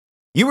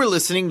You are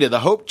listening to the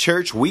Hope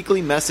Church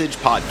Weekly Message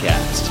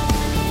Podcast.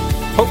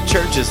 Hope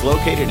Church is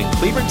located in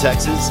Cleveland,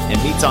 Texas,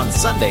 and meets on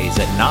Sundays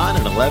at 9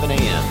 and 11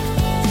 a.m.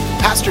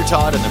 Pastor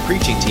Todd and the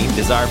preaching team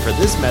desire for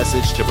this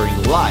message to bring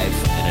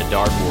life in a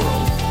dark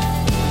world.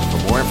 For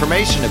more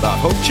information about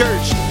Hope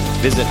Church,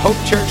 visit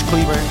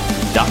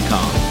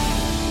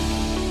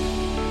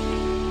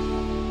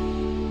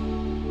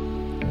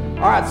hopechurchcleveland.com.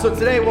 All right, so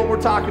today what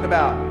we're talking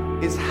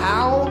about is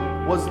how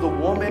was the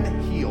woman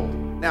healed?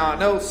 Now, I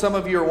know some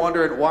of you are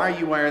wondering, why are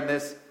you wearing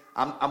this?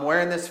 I'm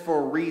wearing this for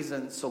a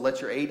reason, so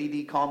let your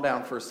ADD calm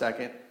down for a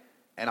second,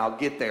 and I'll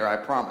get there, I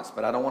promise.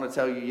 But I don't want to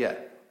tell you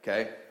yet,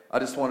 okay? I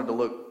just wanted to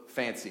look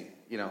fancy,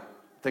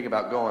 think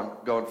about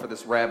going for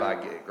this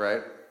rabbi gig,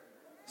 right?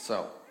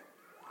 So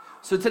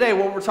today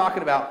what we're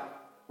talking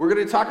about, we're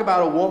going to talk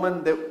about a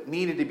woman that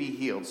needed to be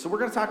healed. So we're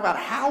going to talk about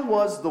how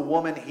was the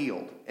woman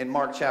healed in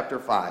Mark chapter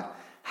 5.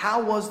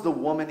 How was the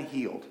woman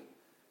healed?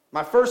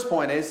 My first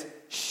point is,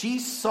 she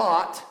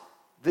sought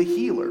the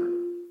healer.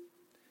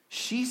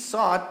 She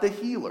sought the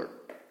healer.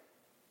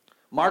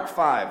 Mark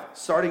 5,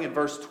 starting at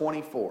verse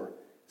 24,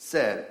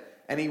 said,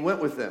 "And he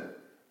went with them,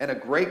 and a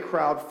great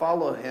crowd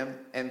followed him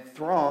and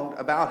thronged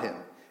about him.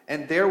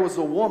 And there was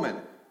a woman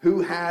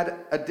who had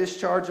a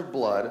discharge of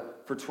blood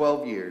for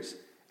 12 years,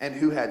 and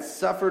who had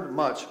suffered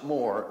much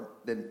more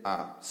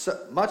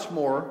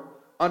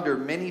under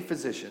many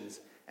physicians,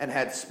 and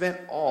had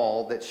spent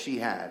all that she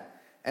had,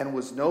 and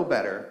was no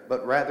better,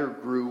 but rather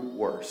grew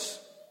worse."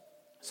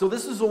 So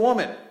this is a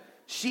woman.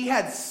 She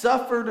had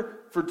suffered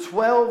for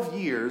 12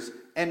 years,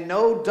 and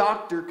no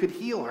doctor could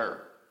heal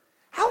her.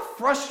 How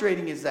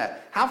frustrating is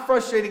that? How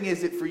frustrating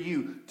is it for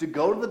you to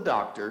go to the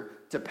doctor,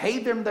 to pay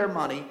them their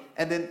money,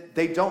 and then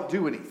they don't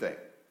do anything?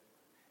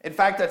 In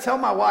fact, I tell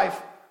my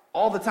wife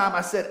all the time, I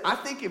said, I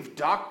think if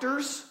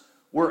doctors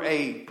were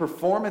a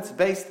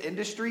performance-based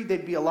industry,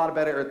 they'd be a lot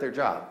better at their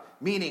job.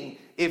 Meaning,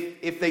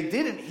 if they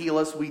didn't heal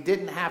us, we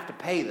didn't have to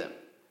pay them.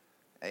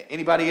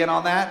 Anybody in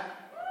on that?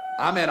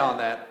 I'm in on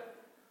that.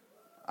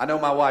 I know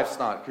my wife's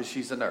not because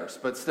she's a nurse,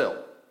 but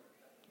still.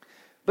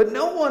 But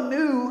no one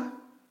knew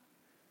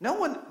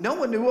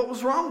what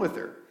was wrong with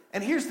her.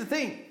 And here's the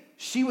thing.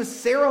 She was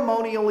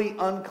ceremonially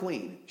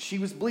unclean. She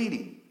was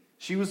bleeding.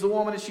 She was the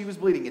woman and she was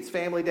bleeding. It's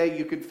family day.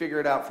 You could figure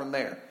it out from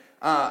there.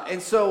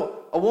 And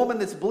so a woman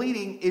that's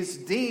bleeding is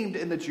deemed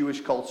in the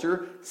Jewish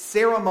culture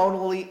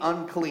ceremonially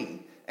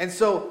unclean. And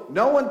so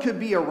no one could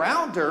be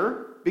around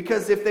her,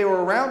 because if they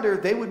were around her,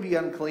 they would be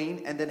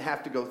unclean and then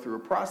have to go through a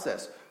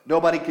process.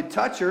 Nobody could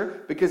touch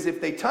her, because if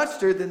they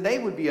touched her, then they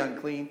would be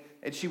unclean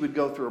and she would have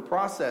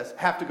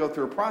to go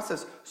through a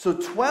process. So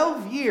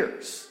 12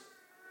 years,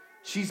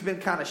 she's been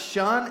kind of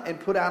shunned and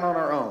put out on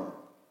her own.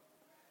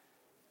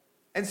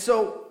 And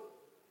so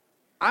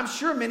I'm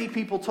sure many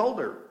people told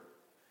her,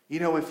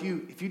 if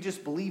you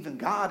just believe in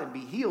God and be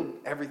healed,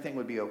 everything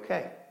would be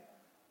okay.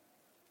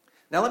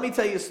 Now let me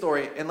tell you a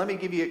story, and let me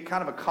give you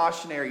kind of a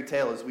cautionary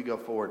tale as we go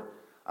forward.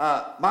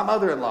 My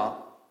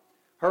mother-in-law,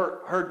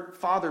 her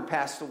father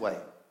passed away.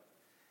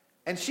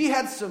 And she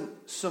had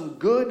some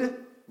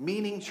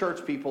good-meaning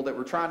church people that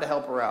were trying to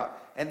help her out.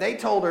 And they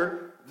told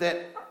her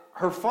that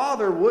her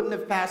father wouldn't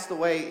have passed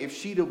away if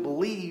she'd have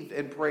believed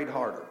and prayed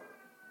harder.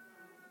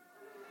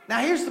 Now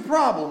here's the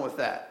problem with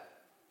that.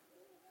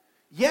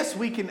 Yes,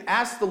 we can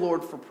ask the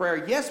Lord for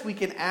prayer. Yes, we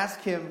can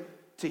ask him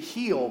to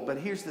heal. But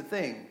here's the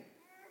thing.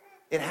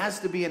 It has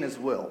to be in his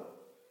will.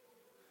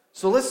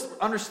 So let's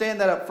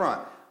understand that up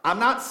front. I'm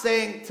not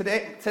saying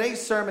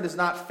today's sermon is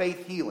not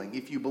faith healing.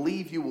 If you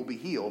believe, you will be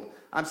healed.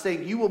 I'm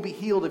saying you will be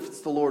healed if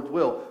it's the Lord's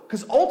will.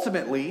 Because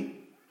ultimately,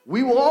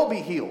 we will all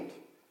be healed.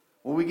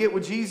 When we get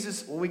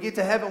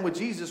to heaven with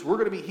Jesus, we're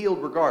going to be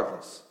healed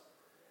regardless.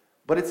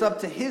 But it's up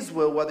to his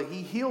will whether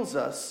he heals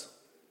us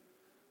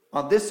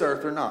on this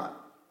earth or not.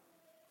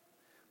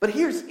 But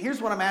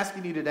here's what I'm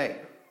asking you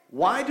today.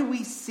 Why do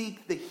we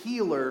seek the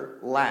healer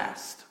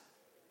last?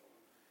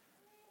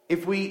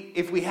 If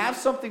we have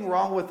something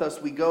wrong with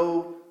us, we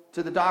go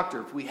to the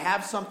doctor. If we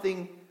have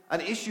an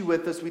issue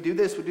with us, we do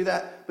this, we do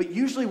that. But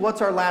usually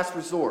what's our last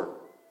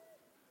resort?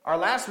 Our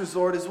last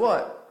resort is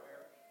what?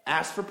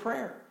 Ask for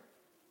prayer.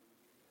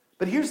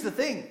 But here's the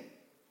thing.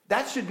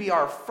 That should be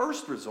our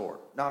first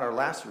resort, not our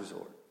last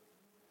resort.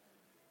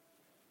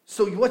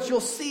 So what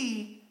you'll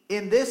see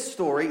in this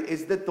story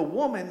is that the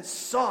woman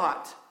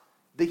sought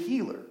the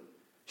healer.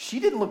 She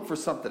didn't look for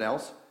something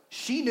else.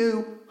 She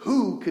knew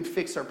who could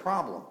fix her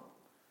problem.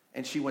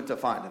 And she went to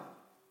find him.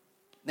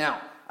 Now,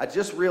 I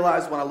just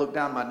realized when I looked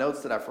down my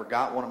notes that I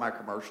forgot one of my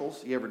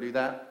commercials. You ever do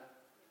that?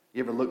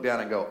 You ever look down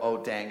and go,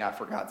 oh, dang, I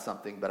forgot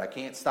something, but I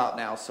can't stop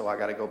now, so I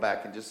got to go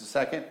back in just a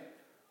second,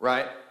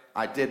 right?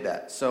 I did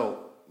that.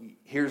 So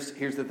here's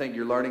the thing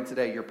you're learning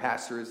today. Your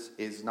pastor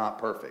is not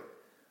perfect.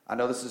 I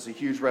know this is a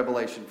huge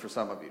revelation for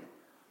some of you,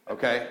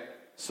 okay?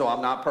 So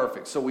I'm not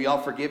perfect. So will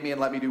y'all forgive me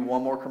and let me do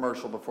one more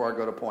commercial before I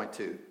go to point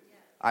 2?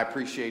 I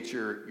appreciate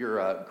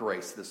your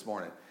grace this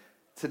morning.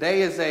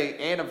 Today is an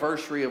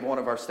anniversary of one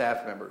of our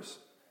staff members.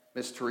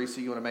 Miss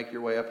Teresa, you want to make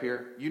your way up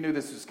here? You knew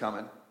this was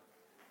coming.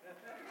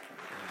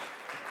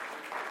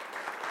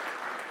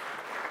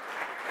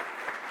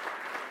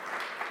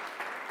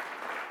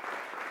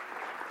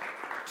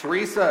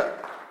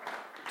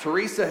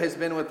 Teresa has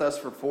been with us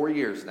for 4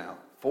 years now.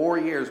 4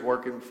 years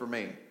working for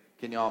me.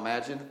 Can y'all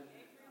imagine?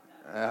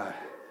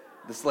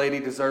 This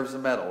lady deserves a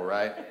medal,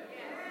 right?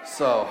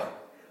 So,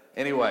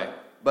 anyway,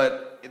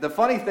 but the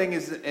funny thing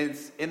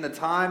is in the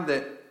time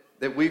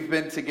that we've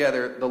been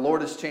together, the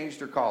Lord has changed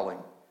her calling.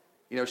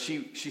 You know,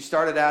 she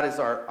started out as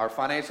our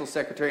financial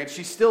secretary, and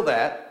she's still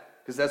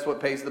that, because that's what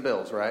pays the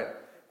bills, right?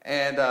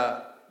 And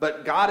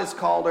but God has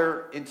called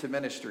her into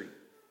ministry,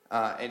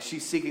 and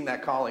she's seeking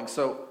that calling.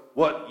 So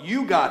what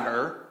you got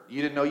her,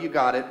 you didn't know you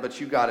got it, but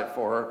you got it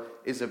for her,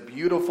 is a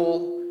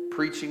beautiful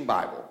preaching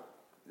Bible.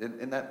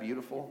 Isn't that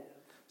beautiful?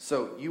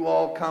 So you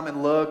all come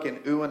and look and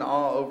ooh and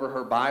ah over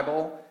her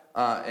Bible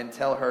and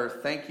tell her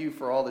thank you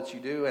for all that you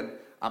do. And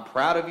I'm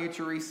proud of you,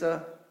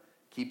 Teresa.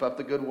 Keep up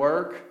the good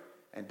work.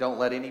 And don't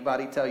let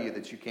anybody tell you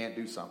that you can't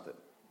do something.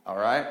 All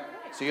right?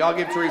 So y'all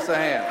give Teresa a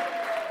hand.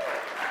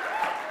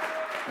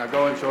 Now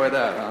go enjoy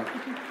that,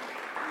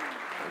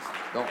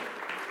 huh?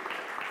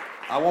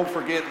 I won't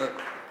forget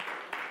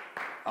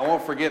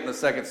in the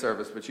second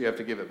service, but you have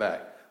to give it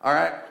back. All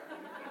right?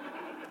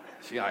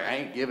 She's like, I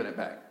ain't giving it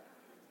back.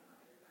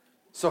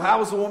 So how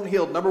was the woman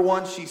healed? Number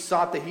one, she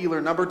sought the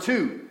healer. Number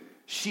two,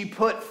 she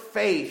put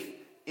faith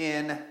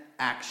in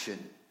action.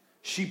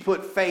 She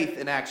put faith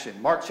in action.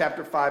 Mark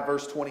chapter 5,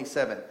 verse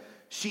 27.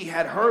 She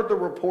had heard the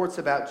reports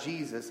about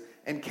Jesus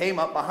and came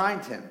up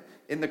behind him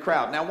in the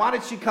crowd. Now, why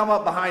did she come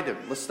up behind him?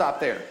 Let's stop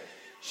there.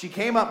 She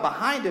came up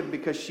behind him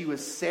because she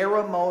was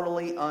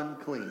ceremonially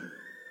unclean.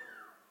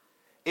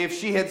 If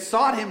she had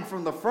sought him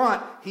from the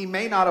front, he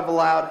may not have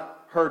allowed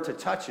her to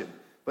touch him.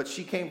 But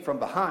she came from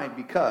behind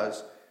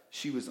because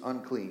she was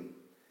unclean.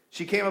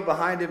 She came up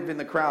behind him in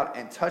the crowd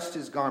and touched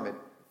his garment.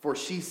 For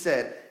she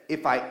said,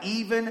 if I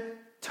even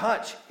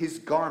touch his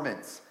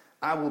garments,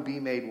 I will be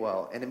made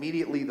well. And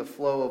immediately the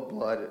flow of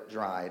blood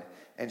dried.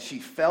 And she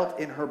felt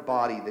in her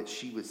body that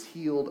she was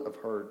healed of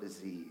her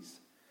disease.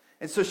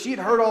 And so she had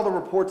heard all the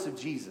reports of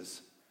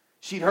Jesus.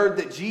 She'd heard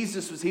that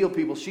Jesus was healed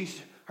people. She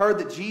heard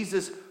that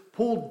Jesus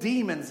pulled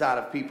demons out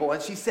of people.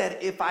 And she said,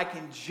 if I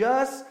can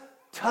just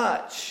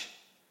touch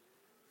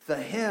the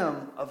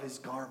hem of his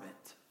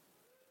garment,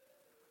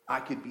 I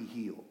could be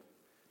healed.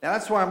 Now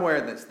that's why I'm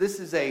wearing this. This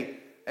is a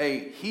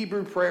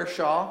Hebrew prayer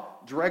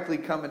shawl directly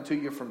coming to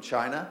you from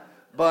China.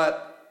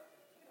 But,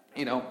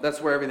 you know,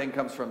 that's where everything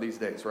comes from these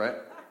days, right?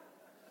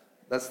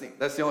 That's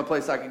the only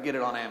place I can get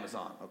it on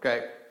Amazon,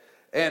 okay?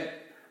 And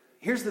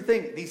here's the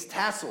thing, these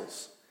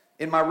tassels,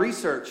 in my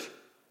research,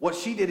 what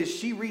she did is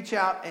she reached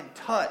out and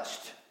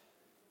touched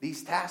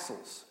these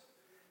tassels.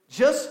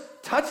 Just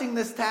touching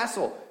this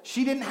tassel,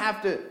 Jesus didn't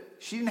have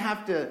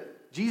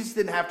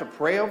to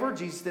pray over her.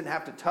 Jesus didn't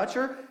have to touch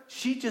her.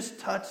 She just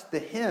touched the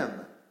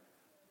hem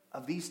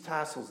of these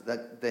tassels,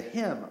 the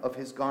hem of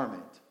his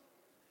garment.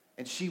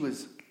 And she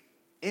was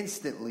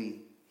instantly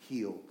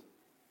healed.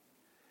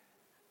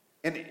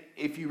 And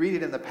if you read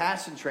it in the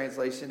Passion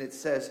Translation, it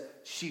says,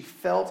 she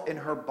felt in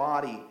her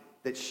body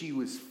that she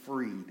was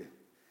freed.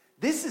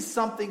 This is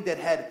something that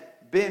had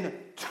been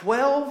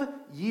 12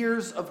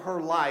 years of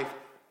her life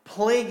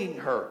plaguing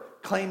her,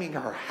 claiming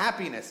her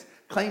happiness,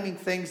 claiming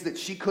things that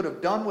she could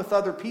have done with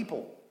other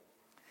people.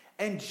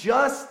 And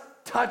just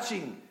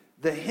touching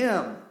the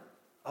hem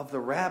of the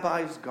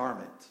rabbi's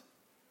garment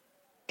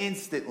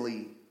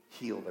instantly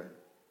healed her.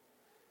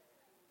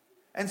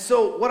 And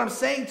so what I'm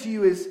saying to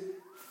you is,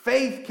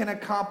 faith can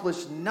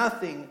accomplish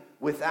nothing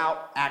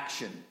without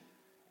action.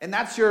 And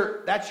that's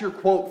your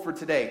quote for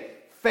today.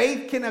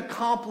 Faith can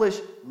accomplish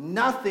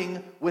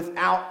nothing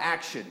without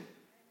action.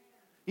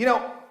 You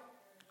know,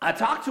 I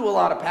talk to a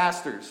lot of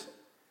pastors,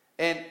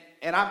 and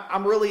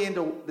I'm really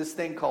into this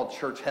thing called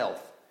church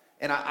health.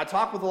 And I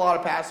talk with a lot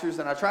of pastors,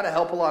 and I try to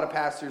help a lot of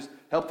pastors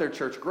help their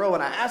church grow.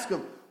 And I ask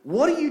them,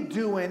 what are you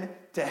doing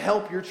to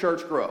help your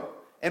church grow?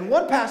 And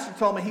one pastor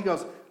told me, he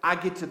goes, I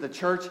get to the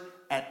church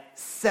at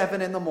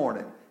 7 in the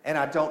morning, and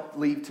I don't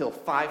leave till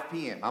 5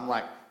 p.m. I'm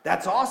like,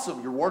 that's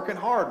awesome. You're working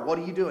hard. What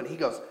are you doing? He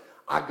goes,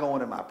 I go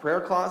into my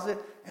prayer closet,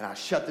 and I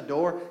shut the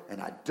door,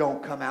 and I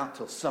don't come out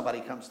till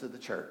somebody comes to the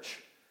church.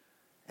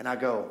 And I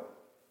go,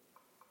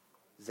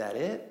 is that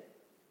it?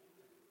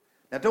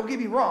 Now, don't get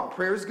me wrong.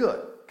 Prayer is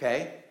good,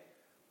 okay?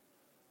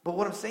 But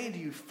what I'm saying to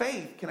you,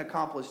 faith can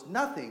accomplish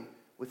nothing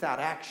without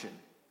action.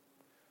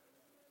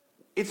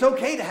 It's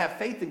okay to have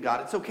faith in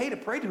God. It's okay to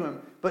pray to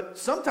him. But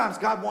sometimes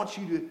God wants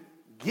you to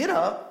get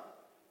up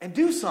and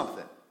do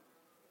something.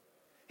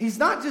 He's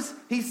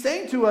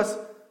saying to us,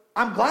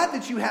 I'm glad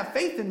that you have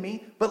faith in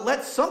me, but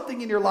let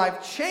something in your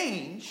life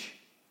change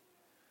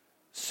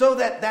so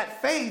that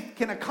that faith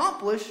can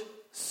accomplish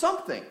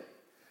something.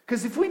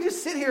 Because if we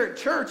just sit here at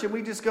church and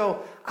we just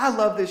go, I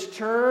love this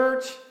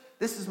church,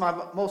 this is my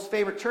most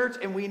favorite church,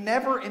 and we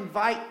never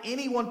invite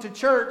anyone to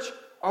church,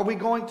 are we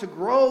going to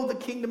grow the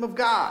kingdom of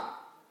God?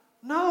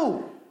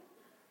 No.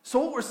 So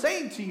what we're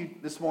saying to you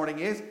this morning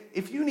is,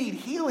 if you need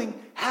healing,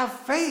 have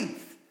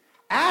faith.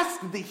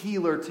 Ask the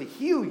healer to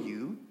heal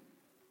you,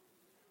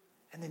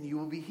 and then you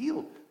will be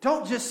healed.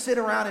 Don't just sit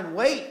around and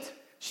wait.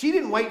 She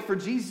didn't wait for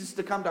Jesus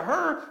to come to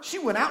her. She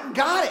went out and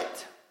got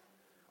it.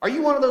 Are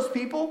you one of those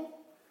people?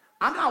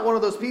 I'm not one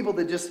of those people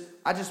that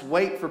I just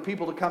wait for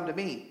people to come to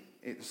me.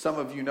 Some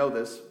of you know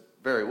this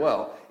very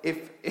well.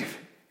 If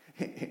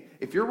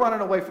you're running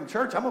away from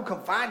church, I'm going to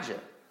come find you.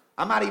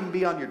 I might even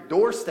be on your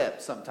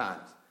doorstep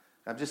sometimes.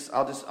 I'll just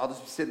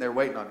be sitting there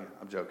waiting on you.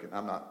 I'm joking.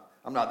 I'm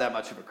not that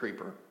much of a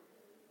creeper.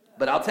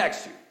 But I'll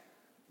text you.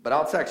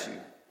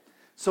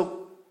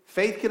 So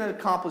faith can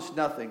accomplish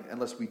nothing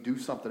unless we do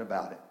something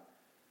about it.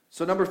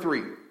 So number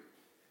 3,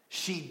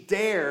 she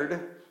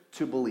dared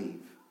to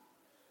believe.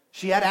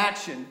 She had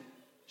action.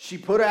 She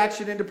put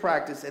action into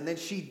practice, and then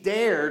she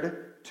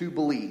dared to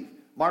believe.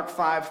 Mark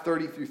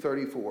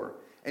 5:30-34.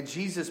 And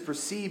Jesus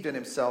perceived in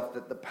himself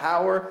that the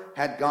power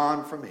had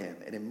gone from him.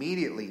 And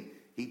immediately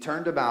he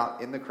turned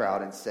about in the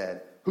crowd and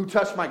said, "Who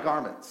touched my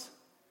garments?"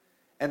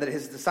 And that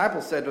his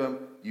disciples said to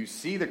him, "You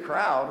see the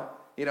crowd."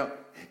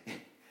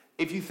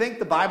 If you think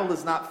the Bible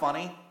is not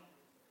funny,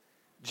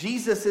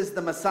 Jesus is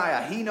the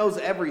Messiah. He knows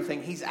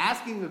everything. He's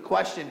asking a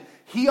question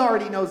he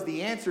already knows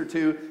the answer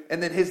to.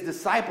 And then his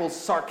disciples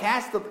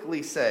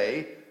sarcastically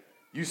say,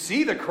 "You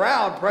see the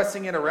crowd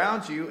pressing in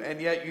around you,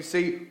 and yet you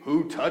say,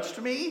 'Who touched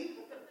me?'"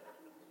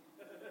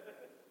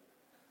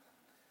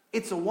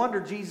 It's a wonder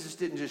Jesus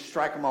didn't just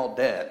strike them all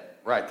dead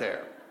right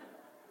there.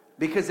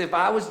 Because if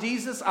I was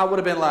Jesus, I would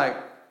have been like,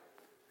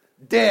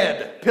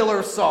 "Dead, pillar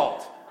of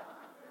salt."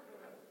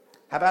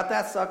 How about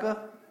that,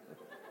 sucker?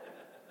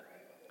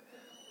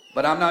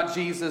 But I'm not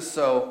Jesus,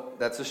 so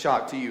that's a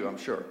shock to you, I'm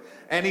sure.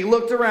 And he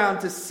looked around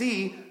to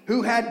see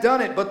who had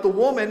done it. But the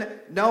woman,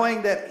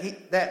 knowing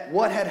that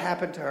what had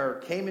happened to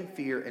her, came in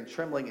fear and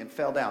trembling and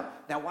fell down.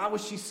 Now, why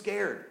was she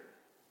scared?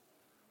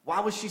 Why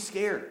was she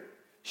scared?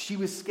 She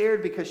was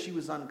scared because she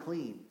was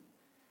unclean.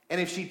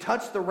 And if she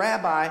touched the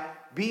rabbi,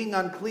 being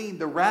unclean,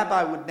 the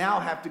rabbi would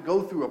now have to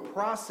go through a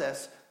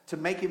process to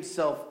make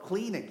himself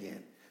clean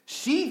again.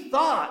 She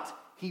thought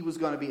he was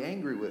going to be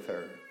angry with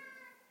her.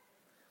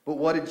 But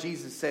what did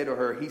Jesus say to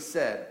her? He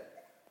said,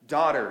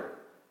 "Daughter,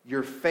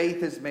 your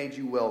faith has made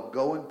you well.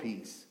 Go in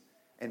peace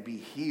and be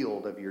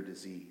healed of your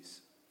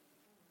disease."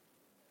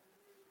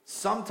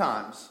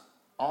 Sometimes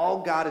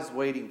all God is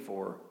waiting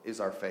for is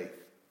our faith.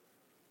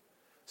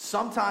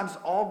 Sometimes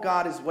all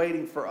God is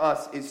waiting for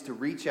us is to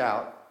reach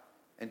out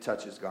and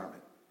touch his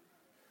garment.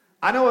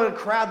 I know in a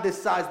crowd this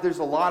size, there's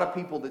a lot of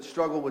people that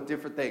struggle with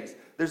different things.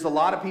 There's a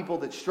lot of people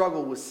that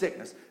struggle with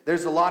sickness.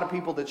 There's a lot of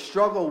people that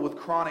struggle with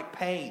chronic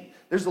pain.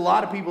 There's a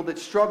lot of people that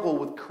struggle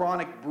with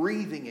chronic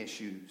breathing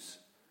issues.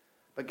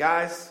 But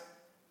guys,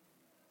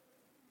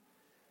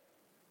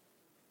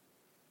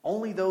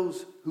 only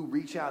those who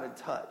reach out and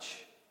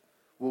touch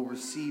will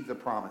receive the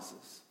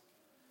promises.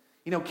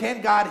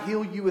 Can God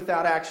heal you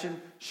without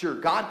action? Sure,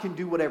 God can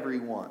do whatever he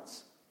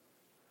wants.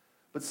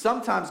 But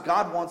sometimes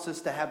God wants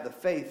us to have the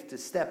faith to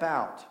step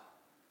out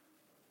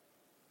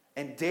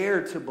and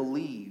dare to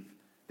believe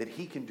that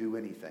he can do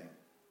anything.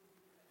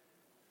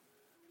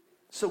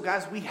 So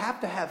guys, we have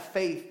to have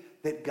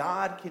faith that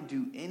God can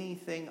do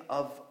anything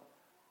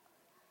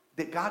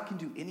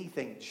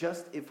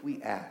just if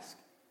we ask.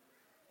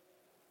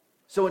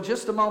 So in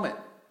just a moment,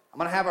 I'm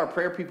going to have our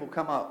prayer people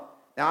come up.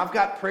 Now, I've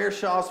got prayer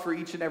shawls for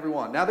each and every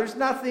one. Now, listen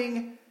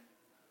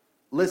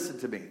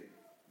to me.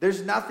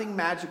 There's nothing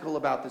magical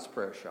about this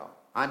prayer shawl.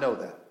 I know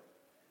that.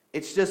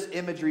 It's just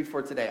imagery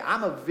for today.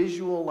 I'm a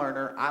visual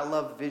learner. I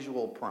love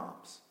visual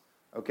prompts.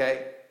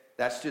 Okay?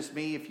 That's just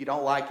me. If you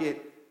don't like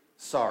it,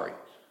 sorry.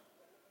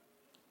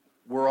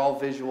 We're all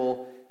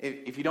visual.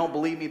 If you don't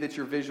believe me that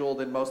you're visual,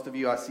 then most of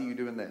you, I see you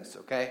doing this.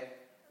 Okay?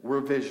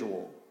 We're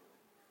visual.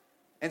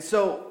 And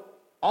so,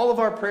 all of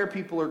our prayer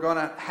people are going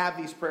to have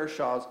these prayer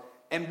shawls.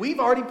 And we've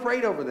already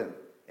prayed over them.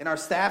 In our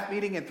staff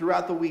meeting and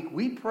throughout the week,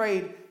 we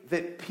prayed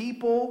that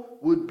people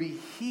would be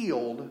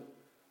healed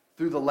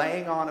through the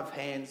laying on of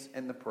hands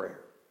and the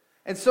prayer.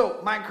 And so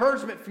my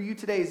encouragement for you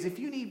today is if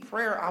you need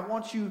prayer, I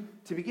want you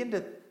to begin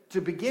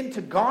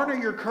to garner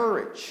your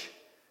courage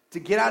to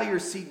get out of your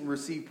seat and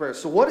receive prayer.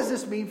 So what does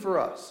this mean for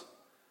us?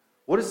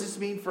 What does this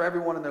mean for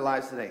everyone in their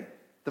lives today?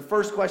 The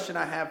first question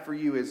I have for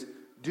you is,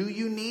 do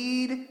you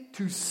need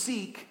to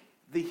seek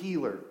the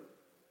healer?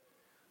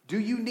 Do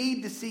you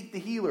need to seek the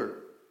healer?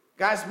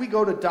 Guys, we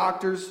go to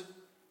doctors.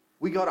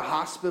 We go to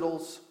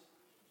hospitals.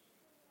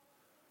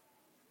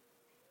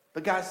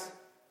 But guys,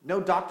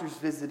 no doctor's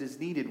visit is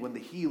needed when the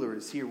healer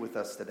is here with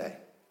us today.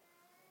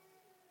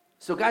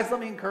 So guys, let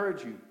me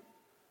encourage you.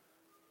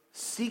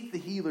 Seek the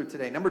healer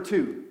today. Number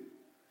 2,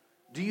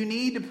 do you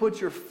need to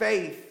put your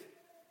faith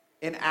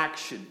in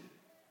action?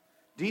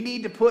 Do you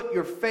need to put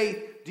your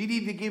faith, do you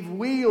need to give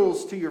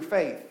wheels to your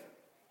faith?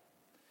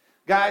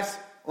 Guys,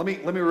 let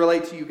me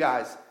relate to you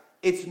guys.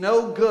 It's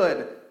no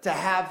good to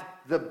have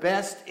the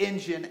best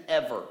engine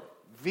ever.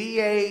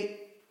 V8,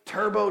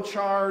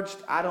 turbocharged.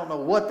 I don't know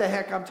what the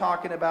heck I'm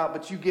talking about,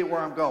 but you get where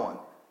I'm going.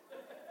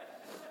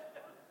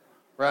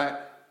 Right?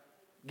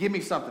 Give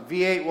me something.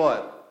 V8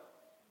 what?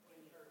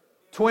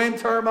 Twin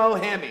turbo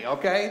Hemi,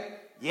 okay?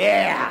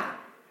 Yeah.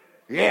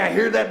 Yeah,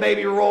 hear that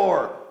baby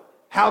roar.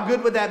 How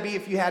good would that be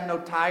if you had no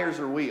tires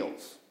or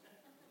wheels?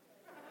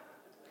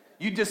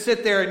 You just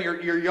sit there in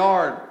your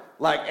yard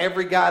like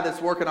every guy that's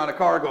working on a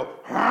car go,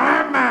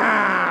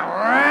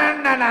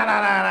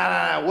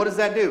 what does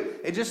that do?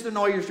 It just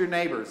annoys your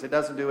neighbors. It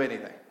doesn't do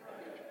anything.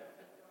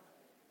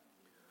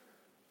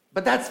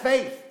 But that's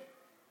faith.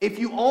 If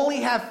you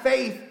only have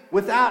faith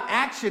without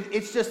action,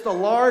 it's just a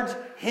large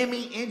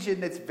Hemi engine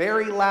that's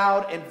very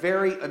loud and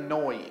very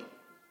annoying.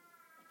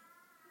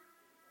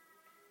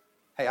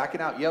 Hey, I can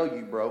out-yell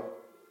you, bro.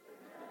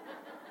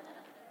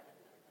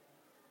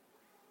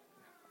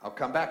 I'll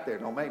come back there.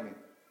 Don't make me.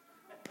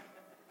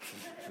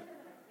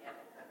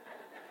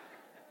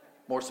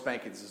 More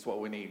spankings is what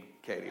we need,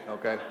 Katie,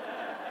 okay?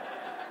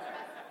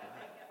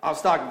 I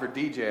was talking for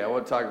DJ. I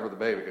wasn't talking for the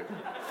baby.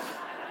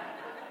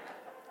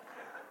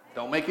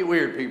 Don't make it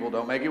weird, people.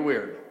 Don't make it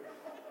weird.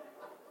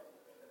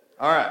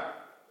 All right.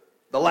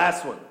 The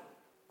last one,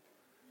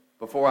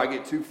 before I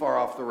get too far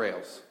off the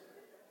rails.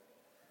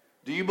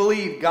 Do you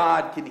believe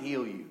God can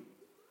heal you?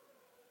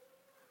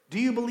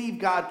 Do you believe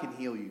God can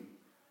heal you?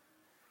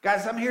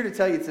 Guys, I'm here to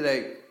tell you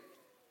today,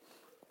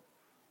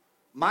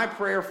 my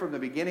prayer from the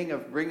beginning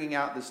of bringing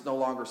out this No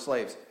Longer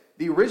Slaves,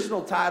 the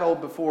original title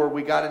before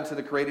we got into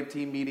the creative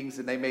team meetings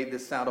and they made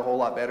this sound a whole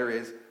lot better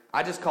is,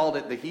 I just called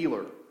it The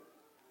Healer.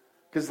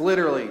 Because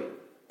literally,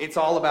 it's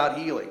all about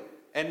healing.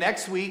 And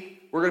next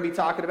week, we're going to be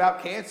talking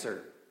about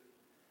cancer.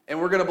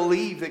 And we're going to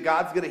believe that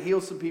God's going to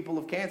heal some people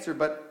of cancer.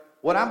 But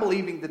what I'm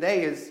believing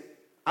today is,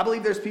 I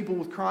believe there's people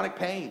with chronic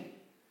pain.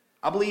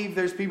 I believe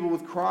there's people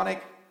with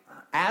chronic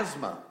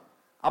asthma.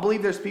 I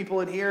believe there's people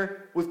in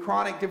here with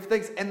chronic different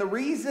things. And the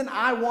reason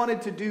I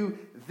wanted to do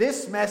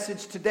this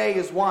message today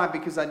is why?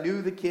 Because I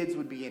knew the kids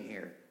would be in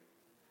here.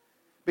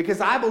 Because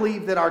I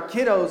believe that our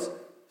kiddos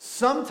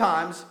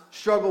sometimes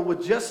struggle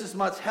with just as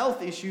much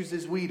health issues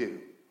as we do.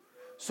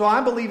 So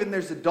I'm believing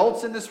there's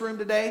adults in this room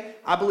today.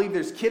 I believe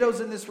there's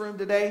kiddos in this room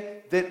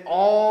today that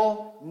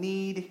all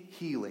need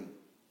healing.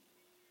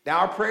 Now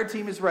our prayer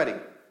team is ready.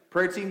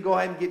 Prayer team, go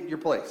ahead and get in your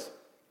place.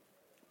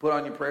 Put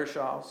on your prayer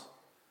shawls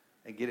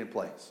and get in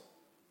place.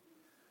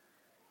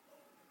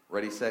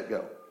 Ready, set,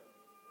 go.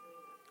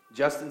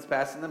 Justin's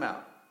passing them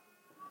out.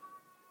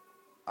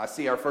 I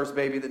see our first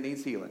baby that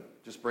needs healing.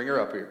 Just bring her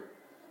up here.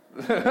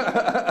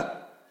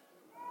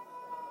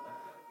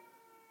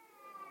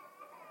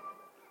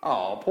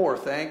 Oh, poor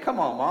thing. Come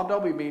on, Mom.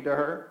 Don't be mean to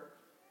her.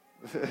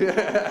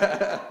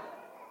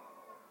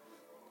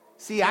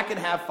 See, I can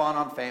have fun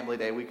on Family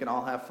Day. We can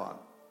all have fun.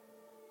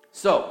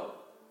 So,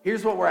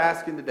 here's what we're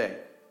asking today.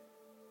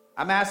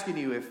 I'm asking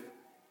you,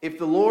 if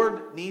the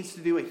Lord needs to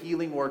do a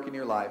healing work in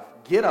your life,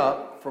 get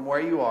up from where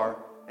you are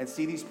and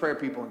see these prayer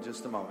people in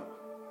just a moment.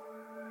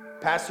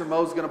 Pastor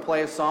Mo's going to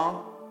play a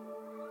song,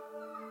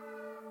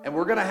 and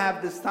we're going to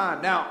have this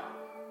time. Now,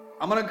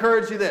 I'm going to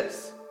encourage you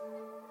this.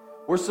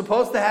 We're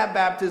supposed to have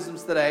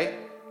baptisms today.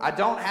 I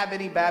don't have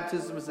any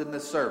baptisms in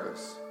this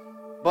service,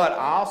 but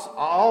I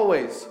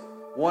always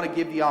want to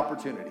give the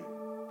opportunity.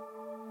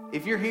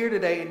 If you're here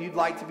today and you'd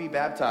like to be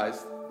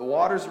baptized, the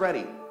water's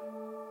ready.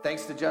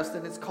 Thanks to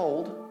Justin, it's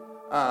cold.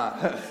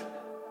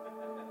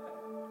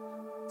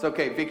 It's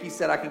okay. Vicky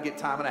said I can get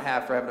time and a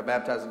half for having to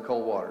baptize in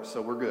cold water, so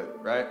we're good,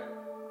 right?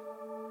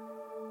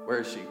 Where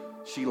is she?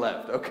 She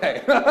left.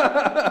 Okay.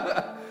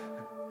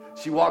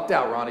 She walked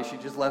out, Ronnie. She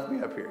just left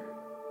me up here.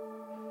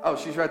 Oh,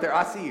 she's right there.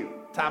 I see you.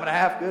 Time and a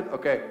half, good?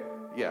 Okay.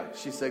 Yeah,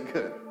 she said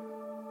good.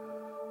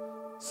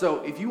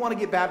 So if you want to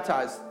get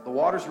baptized, the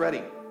water's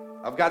ready.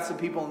 I've got some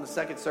people in the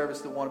second service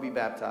that want to be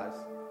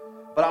baptized.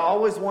 But I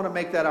always want to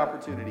make that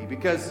opportunity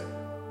because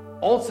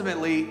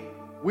ultimately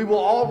we will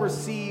all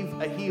receive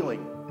a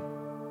healing.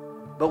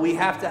 But we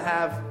have to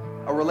have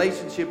a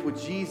relationship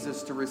with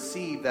Jesus to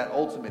receive that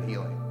ultimate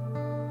healing.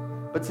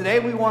 But today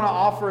we want to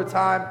offer a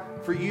time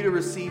for you to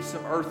receive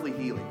some earthly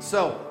healing.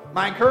 So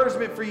my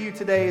encouragement for you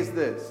today is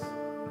this.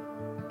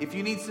 If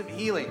you need some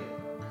healing,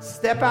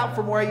 step out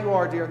from where you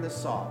are during this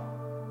song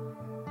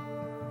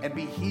and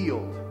be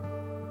healed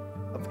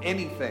of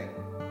anything.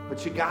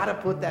 But you got to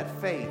put that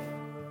faith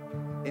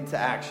into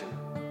action.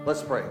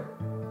 Let's pray.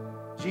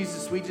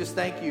 Jesus, we just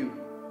thank you.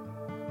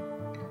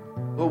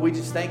 Lord, we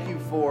just thank you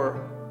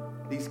for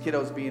these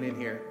kiddos being in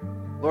here.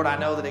 Lord, I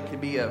know that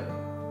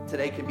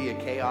today can be a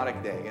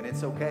chaotic day, and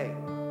it's okay.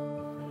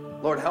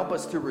 Lord, help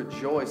us to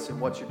rejoice in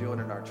what you're doing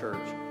in our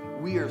church.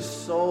 We are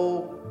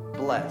so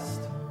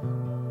blessed.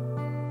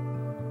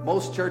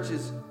 Most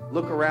churches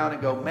look around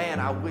and go, man,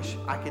 I wish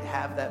I could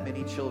have that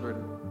many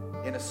children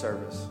in a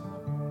service.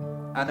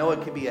 I know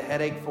it can be a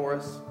headache for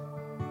us,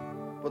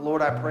 but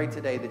Lord, I pray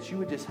today that you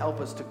would just help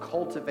us to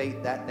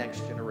cultivate that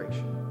next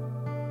generation.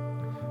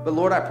 But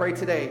Lord, I pray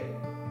today,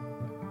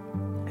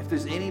 if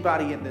there's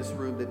anybody in this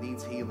room that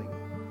needs healing,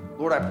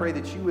 Lord, I pray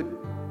that you would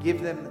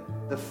give them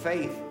the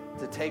faith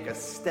to take a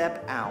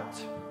step out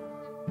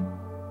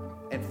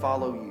and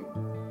follow you.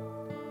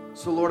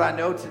 So Lord, I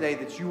know today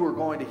that you are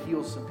going to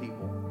heal some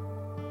people.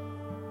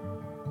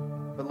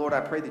 But Lord,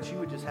 I pray that you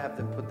would just have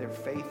them put their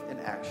faith in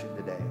action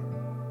today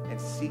and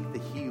seek the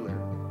healer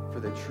for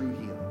their true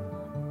healing.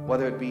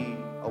 Whether it be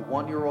a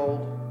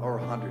 1-year-old or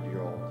a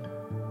 100-year-old.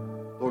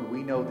 Lord,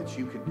 we know that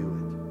you can do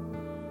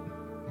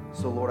it.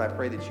 So Lord, I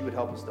pray that you would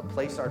help us to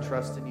place our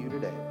trust in you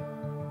today.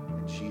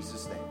 In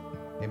Jesus' name,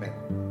 amen.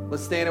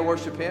 Let's stand and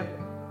worship him.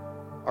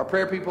 Our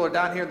prayer people are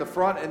down here in the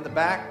front and in the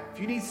back.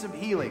 If you need some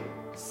healing,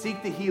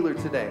 seek the healer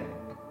today.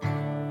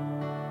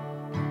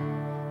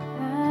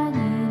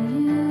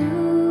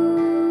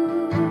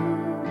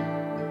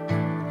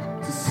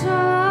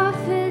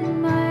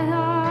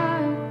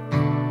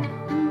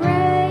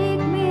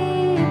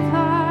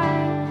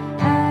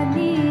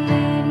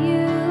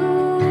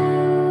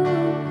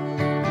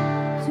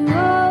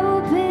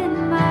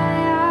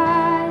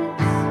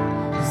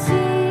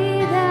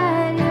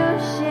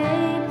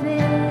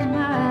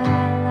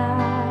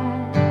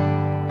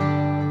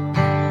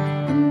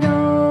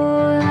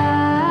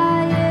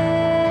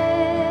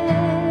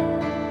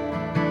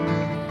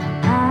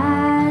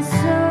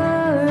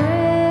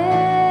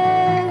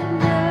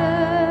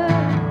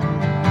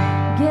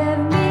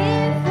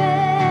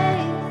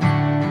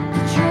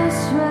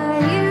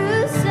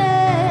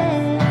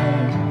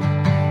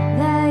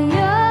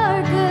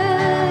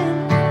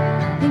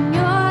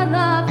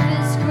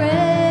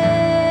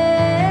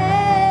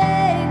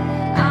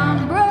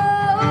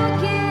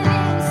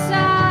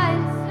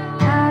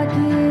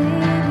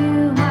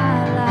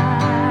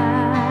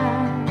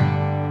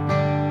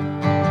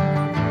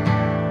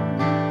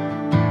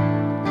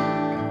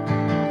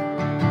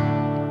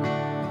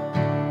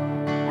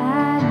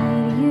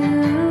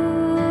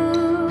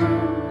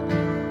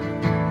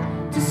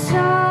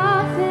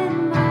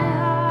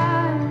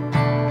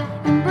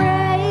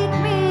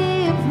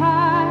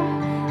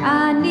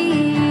 I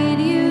need